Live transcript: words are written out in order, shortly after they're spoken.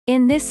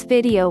In this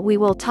video we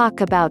will talk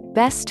about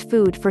best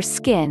food for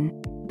skin,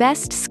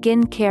 best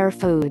skincare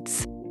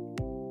foods.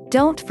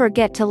 Don't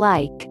forget to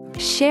like,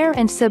 share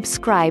and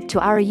subscribe to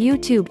our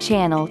YouTube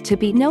channel to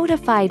be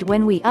notified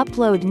when we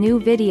upload new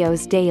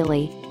videos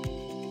daily.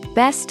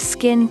 Best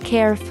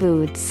skincare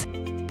foods.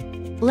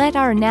 Let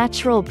our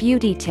natural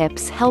beauty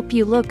tips help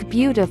you look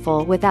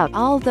beautiful without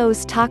all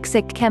those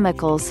toxic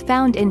chemicals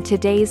found in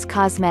today's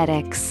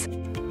cosmetics.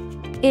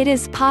 It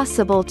is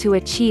possible to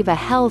achieve a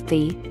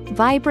healthy,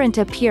 vibrant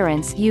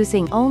appearance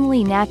using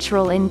only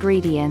natural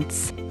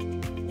ingredients.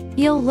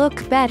 You'll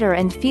look better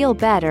and feel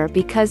better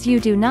because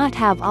you do not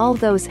have all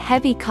those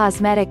heavy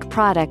cosmetic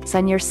products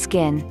on your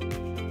skin.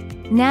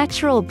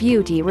 Natural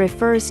beauty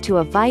refers to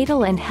a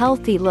vital and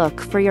healthy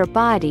look for your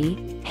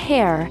body,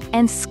 hair,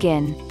 and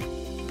skin.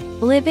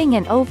 Living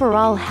an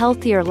overall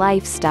healthier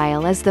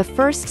lifestyle is the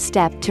first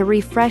step to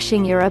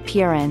refreshing your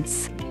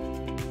appearance.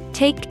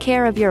 Take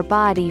care of your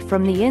body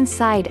from the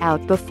inside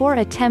out before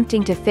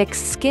attempting to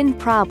fix skin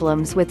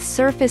problems with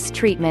surface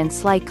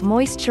treatments like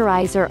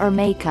moisturizer or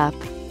makeup.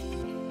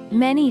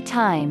 Many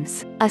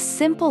times, a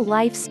simple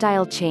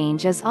lifestyle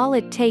change is all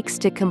it takes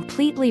to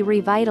completely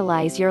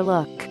revitalize your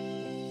look.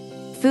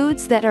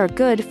 Foods that are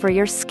good for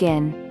your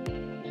skin.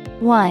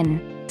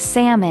 1.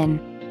 Salmon.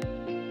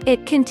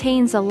 It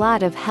contains a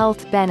lot of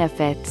health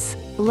benefits,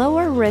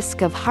 lower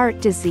risk of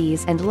heart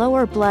disease and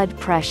lower blood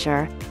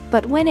pressure,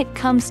 but when it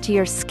comes to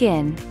your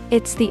skin,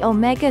 it's the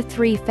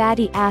omega-3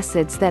 fatty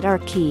acids that are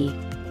key.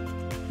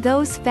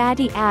 Those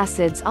fatty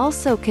acids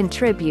also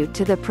contribute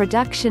to the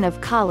production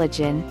of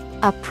collagen,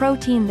 a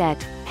protein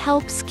that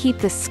helps keep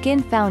the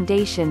skin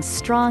foundation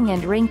strong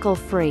and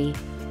wrinkle-free.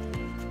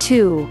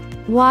 2.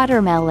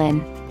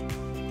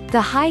 Watermelon.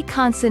 The high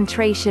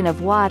concentration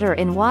of water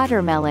in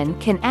watermelon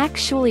can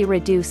actually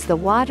reduce the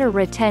water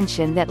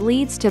retention that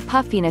leads to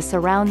puffiness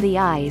around the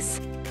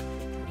eyes.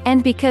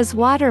 And because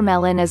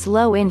watermelon is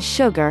low in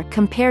sugar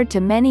compared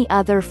to many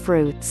other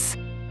fruits.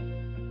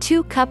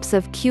 2 cups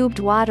of cubed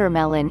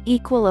watermelon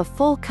equal a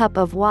full cup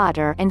of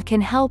water and can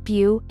help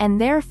you,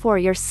 and therefore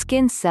your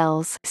skin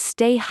cells,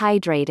 stay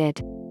hydrated.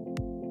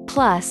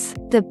 Plus,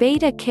 the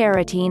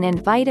beta-carotene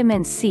and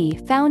vitamin C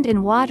found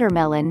in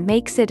watermelon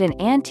makes it an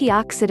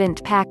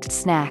antioxidant-packed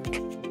snack.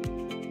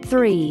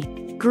 3.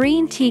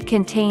 Green tea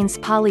contains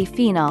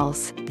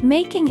polyphenols,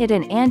 making it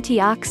an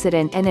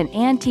antioxidant and an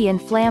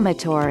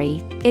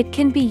anti-inflammatory. It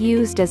can be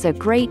used as a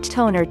great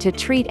toner to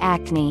treat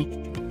acne.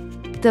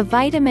 The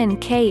vitamin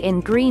K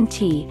in green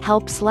tea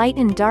helps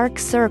lighten dark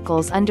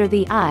circles under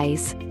the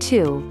eyes,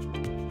 too.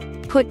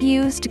 Put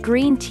used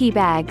green tea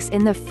bags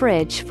in the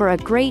fridge for a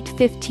great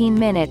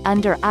 15-minute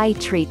under-eye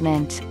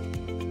treatment.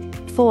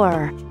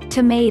 4.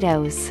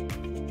 Tomatoes.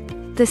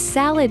 The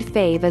salad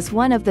fave is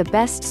one of the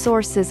best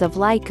sources of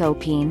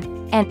lycopene,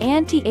 an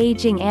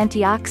anti-aging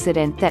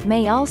antioxidant that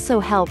may also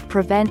help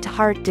prevent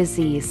heart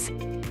disease.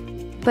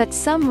 But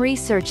some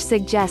research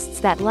suggests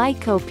that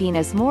lycopene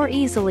is more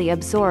easily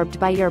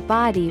absorbed by your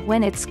body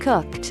when it's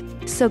cooked,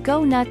 so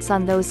go nuts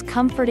on those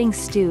comforting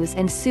stews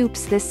and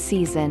soups this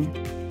season.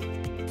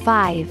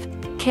 5.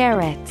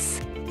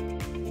 Carrots.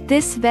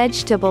 This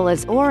vegetable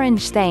is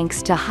orange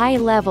thanks to high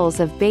levels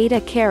of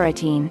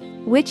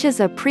beta-carotene, which is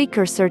a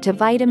precursor to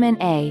vitamin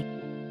A.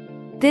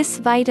 This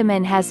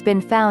vitamin has been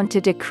found to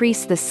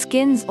decrease the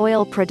skin's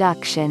oil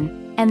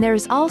production, and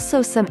there's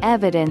also some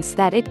evidence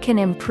that it can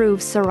improve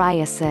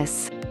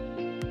psoriasis.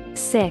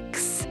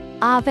 6.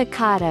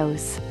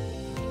 Avocados.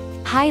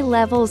 High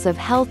levels of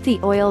healthy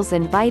oils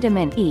and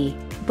vitamin E,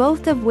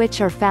 both of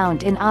which are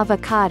found in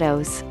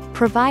avocados,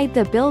 provide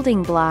the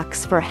building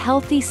blocks for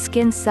healthy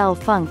skin cell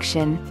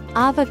function.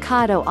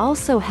 Avocado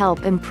also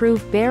help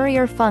improve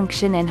barrier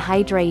function and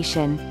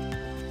hydration.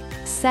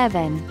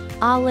 7.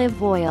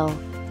 Olive oil.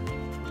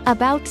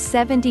 About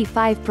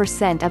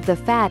 75% of the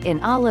fat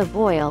in olive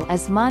oil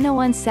is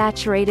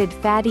monounsaturated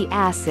fatty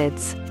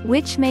acids,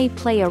 which may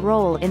play a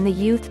role in the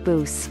youth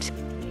boost.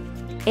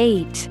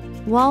 8.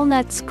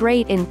 Walnuts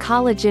great in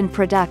collagen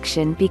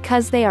production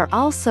because they are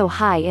also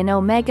high in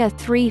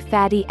omega-3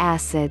 fatty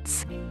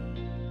acids.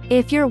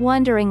 If you're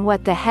wondering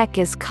what the heck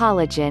is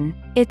collagen,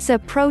 it's a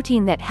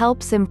protein that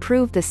helps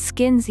improve the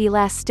skin's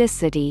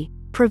elasticity,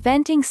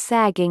 preventing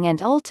sagging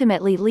and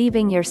ultimately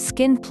leaving your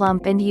skin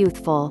plump and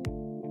youthful.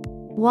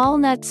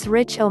 Walnuts'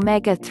 rich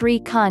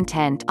omega-3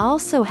 content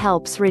also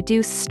helps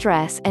reduce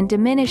stress and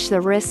diminish the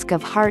risk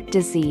of heart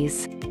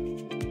disease.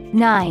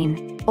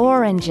 9.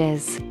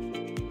 Oranges.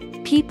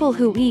 People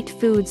who eat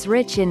foods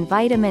rich in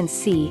vitamin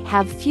C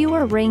have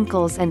fewer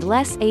wrinkles and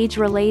less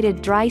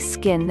age-related dry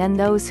skin than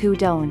those who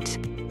don't.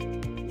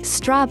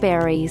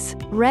 Strawberries,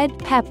 red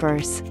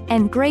peppers,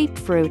 and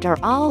grapefruit are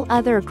all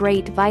other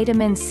great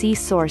vitamin C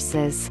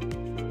sources.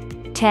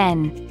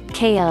 10.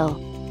 Kale.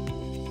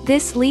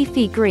 This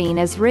leafy green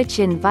is rich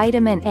in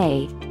vitamin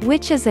A,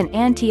 which is an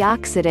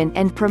antioxidant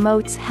and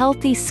promotes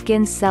healthy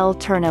skin cell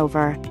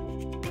turnover.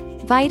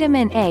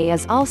 Vitamin A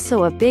is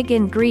also a big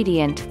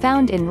ingredient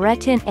found in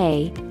retin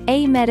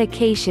A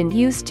medication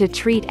used to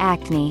treat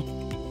acne.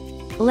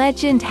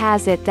 Legend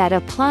has it that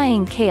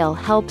applying kale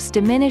helps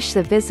diminish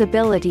the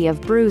visibility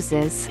of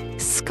bruises,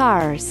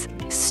 scars,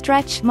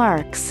 stretch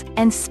marks,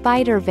 and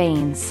spider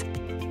veins.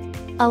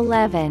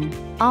 11.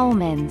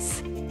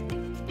 Almonds.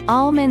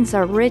 Almonds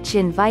are rich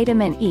in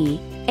vitamin E,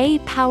 a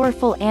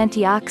powerful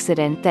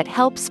antioxidant that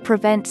helps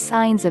prevent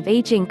signs of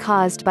aging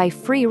caused by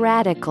free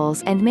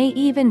radicals and may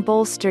even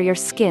bolster your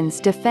skin's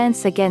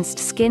defense against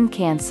skin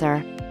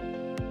cancer.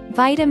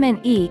 Vitamin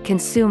E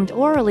consumed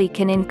orally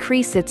can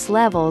increase its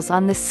levels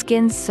on the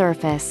skin's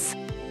surface.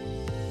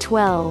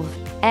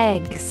 12.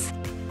 Eggs.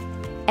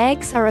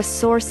 Eggs are a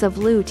source of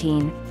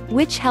lutein,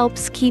 which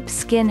helps keep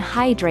skin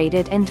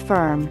hydrated and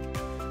firm.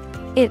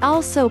 It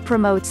also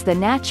promotes the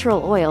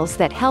natural oils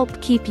that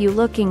help keep you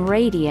looking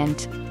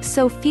radiant,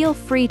 so feel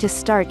free to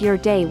start your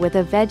day with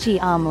a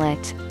veggie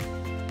omelette.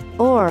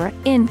 Or,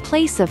 in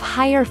place of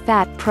higher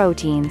fat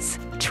proteins,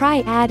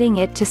 try adding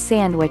it to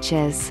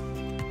sandwiches.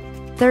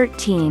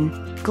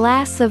 13.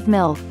 Glass of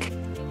milk.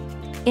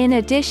 In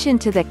addition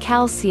to the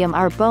calcium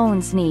our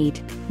bones need,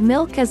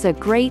 milk is a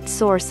great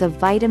source of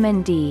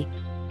vitamin D.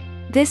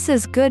 This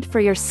is good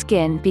for your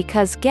skin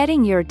because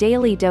getting your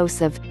daily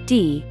dose of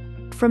D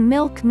from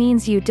milk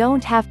means you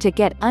don't have to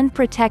get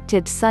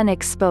unprotected sun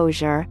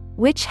exposure,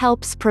 which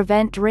helps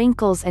prevent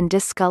wrinkles and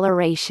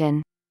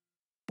discoloration.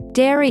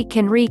 Dairy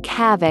can wreak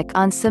havoc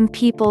on some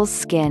people's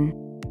skin.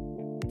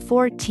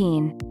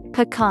 14.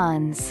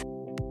 Pecans.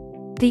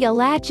 The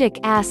ellagic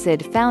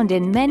acid found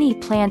in many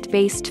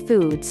plant-based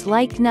foods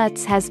like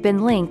nuts has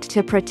been linked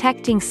to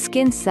protecting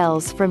skin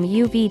cells from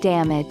UV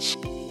damage.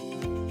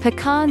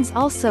 Pecans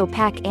also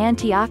pack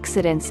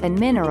antioxidants and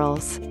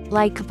minerals,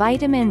 like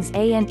vitamins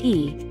A and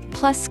E,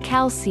 plus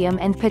calcium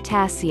and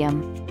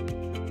potassium.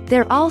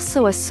 They're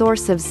also a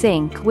source of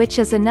zinc, which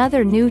is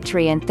another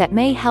nutrient that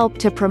may help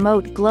to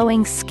promote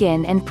glowing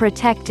skin and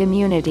protect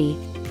immunity.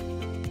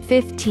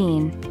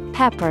 15.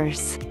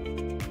 Peppers.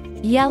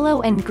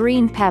 Yellow and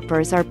green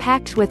peppers are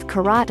packed with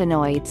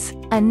carotenoids,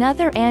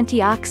 another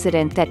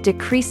antioxidant that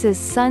decreases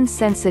sun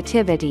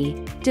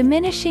sensitivity,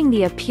 diminishing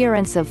the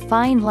appearance of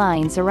fine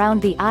lines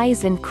around the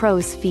eyes and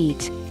crow's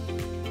feet.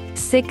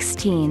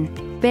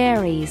 16.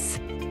 Berries.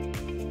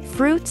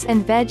 Fruits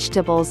and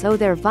vegetables owe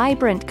their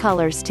vibrant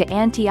colors to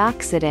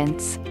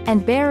antioxidants,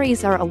 and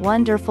berries are a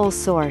wonderful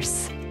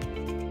source.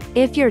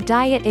 If your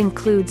diet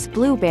includes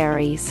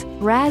blueberries,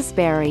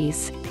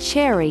 raspberries,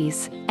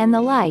 cherries, and the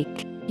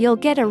like, you'll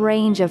get a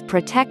range of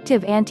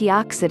protective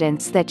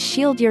antioxidants that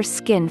shield your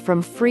skin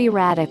from free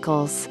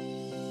radicals.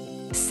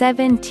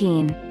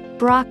 17.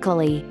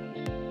 Broccoli.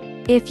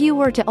 If you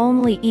were to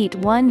only eat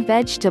one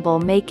vegetable,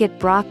 make it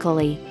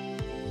broccoli.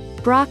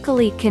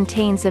 Broccoli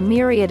contains a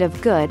myriad of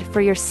good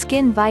for your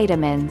skin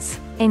vitamins,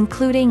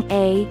 including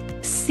A,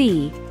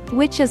 C,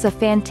 which is a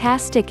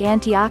fantastic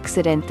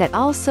antioxidant that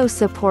also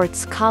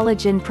supports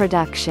collagen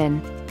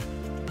production.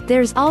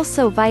 There's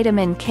also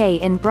vitamin K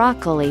in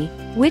broccoli,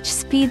 which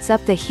speeds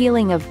up the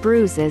healing of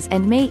bruises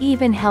and may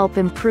even help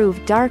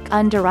improve dark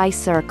under-eye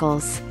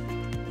circles.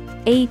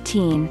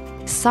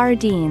 18.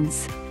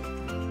 Sardines.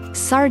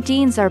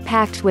 Sardines are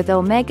packed with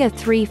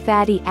omega-3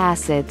 fatty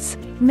acids,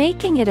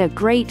 making it a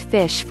great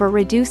fish for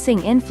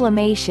reducing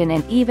inflammation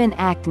and even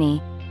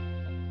acne.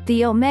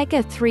 The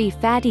omega-3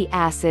 fatty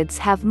acids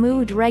have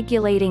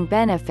mood-regulating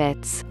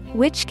benefits,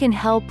 which can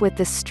help with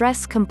the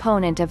stress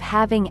component of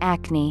having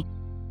acne.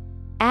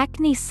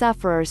 Acne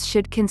sufferers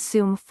should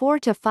consume 4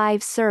 to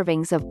 5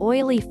 servings of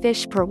oily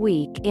fish per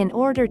week in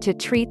order to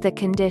treat the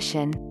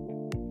condition.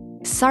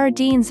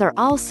 Sardines are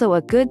also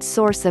a good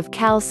source of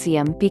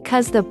calcium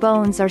because the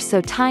bones are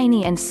so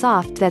tiny and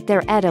soft that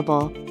they're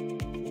edible.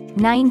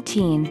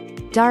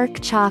 19.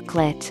 Dark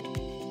chocolate.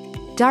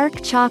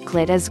 Dark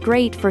chocolate is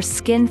great for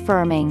skin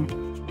firming.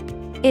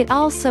 It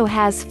also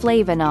has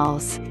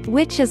flavonols,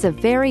 which is a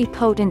very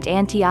potent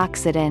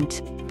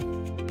antioxidant.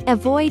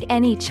 Avoid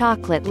any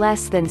chocolate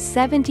less than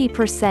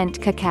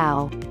 70%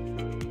 cacao.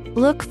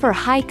 Look for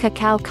high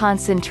cacao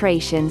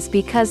concentrations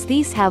because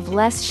these have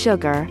less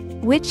sugar,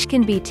 which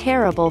can be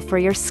terrible for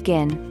your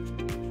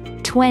skin.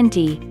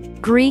 20.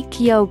 Greek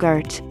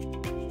yogurt.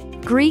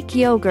 Greek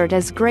yogurt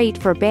is great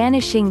for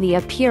banishing the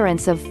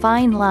appearance of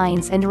fine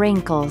lines and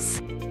wrinkles.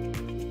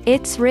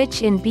 It's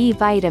rich in B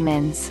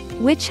vitamins,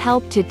 which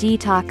help to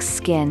detox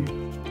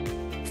skin.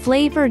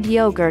 Flavored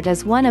yogurt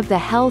is one of the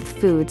health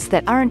foods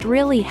that aren't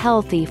really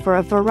healthy for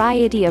a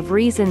variety of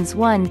reasons,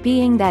 one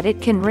being that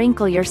it can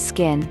wrinkle your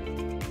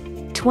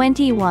skin.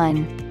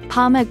 21.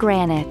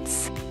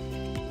 Pomegranates.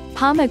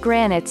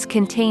 Pomegranates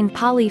contain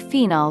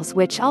polyphenols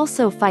which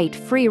also fight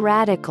free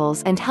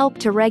radicals and help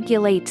to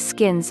regulate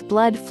skin's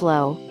blood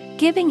flow,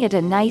 giving it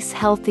a nice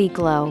healthy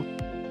glow.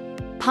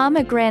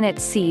 Pomegranate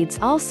seeds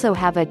also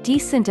have a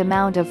decent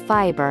amount of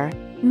fiber,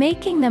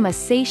 making them a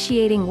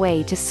satiating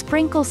way to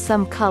sprinkle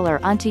some color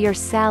onto your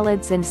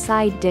salads and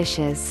side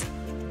dishes.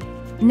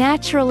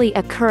 Naturally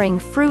occurring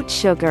fruit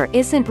sugar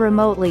isn't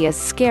remotely as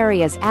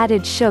scary as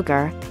added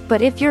sugar,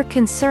 but if you're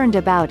concerned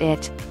about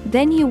it,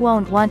 then you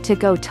won't want to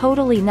go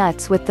totally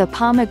nuts with the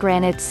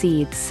pomegranate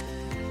seeds.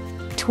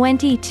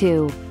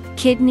 22.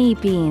 Kidney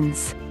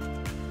beans.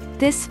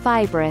 This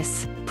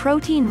fibrous,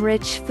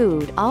 protein-rich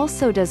food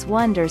also does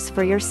wonders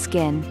for your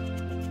skin.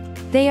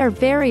 They are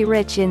very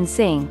rich in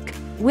zinc,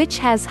 which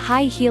has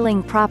high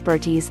healing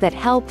properties that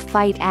help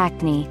fight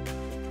acne.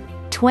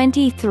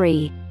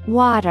 23.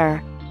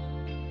 Water.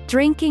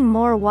 Drinking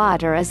more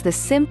water is the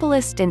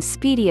simplest and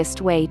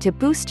speediest way to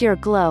boost your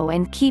glow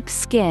and keep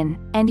skin,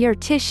 and your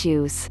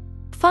tissues,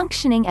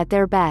 functioning at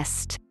their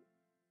best.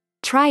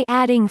 Try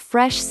adding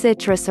fresh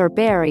citrus or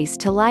berries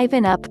to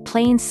liven up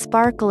plain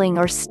sparkling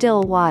or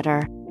still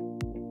water.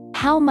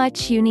 How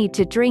much you need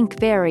to drink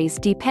varies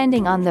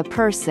depending on the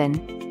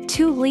person.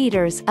 2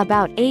 liters,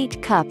 about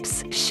 8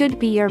 cups, should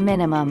be your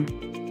minimum.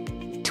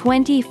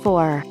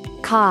 24.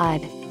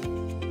 Cod.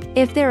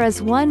 If there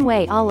is one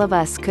way all of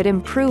us could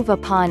improve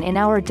upon in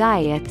our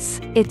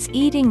diets, it's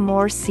eating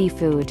more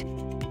seafood.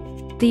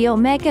 The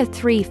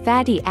omega-3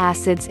 fatty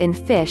acids in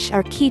fish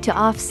are key to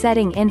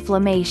offsetting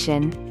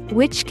inflammation,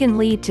 which can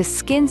lead to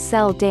skin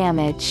cell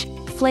damage,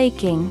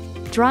 flaking,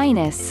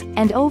 dryness,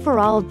 and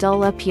overall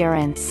dull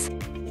appearance.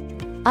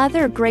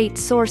 Other great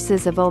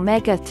sources of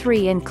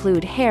omega-3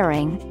 include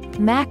herring,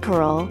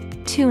 mackerel,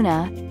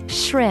 tuna,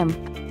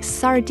 shrimp,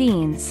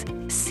 sardines,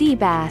 sea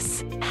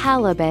bass,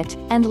 halibut,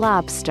 and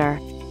lobster.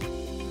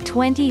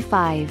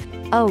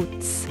 25.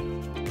 Oats.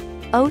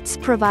 Oats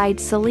provide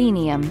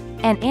selenium,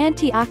 an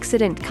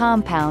antioxidant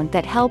compound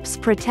that helps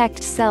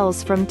protect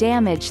cells from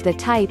damage, the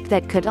type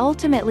that could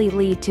ultimately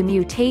lead to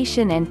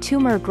mutation and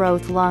tumor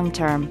growth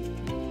long-term.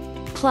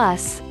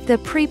 Plus, the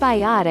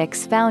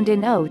prebiotics found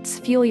in oats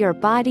fuel your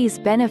body's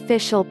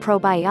beneficial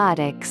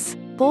probiotics,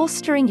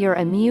 bolstering your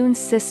immune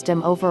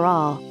system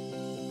overall.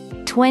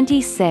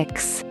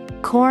 26.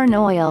 Corn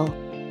oil.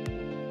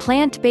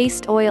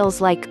 Plant-based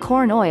oils like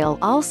corn oil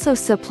also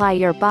supply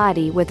your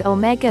body with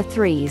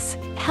omega-3s,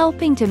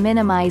 helping to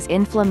minimize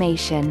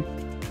inflammation.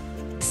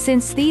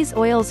 Since these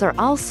oils are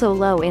also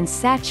low in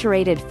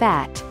saturated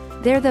fat,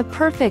 they're the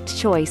perfect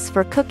choice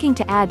for cooking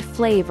to add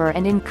flavor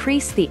and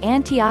increase the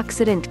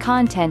antioxidant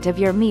content of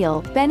your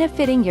meal,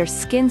 benefiting your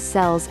skin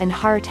cells and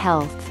heart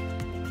health.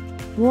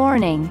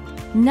 Warning: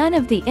 none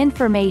of the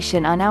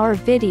information on our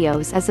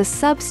videos is a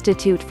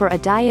substitute for a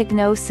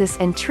diagnosis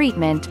and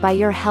treatment by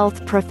your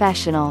health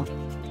professional.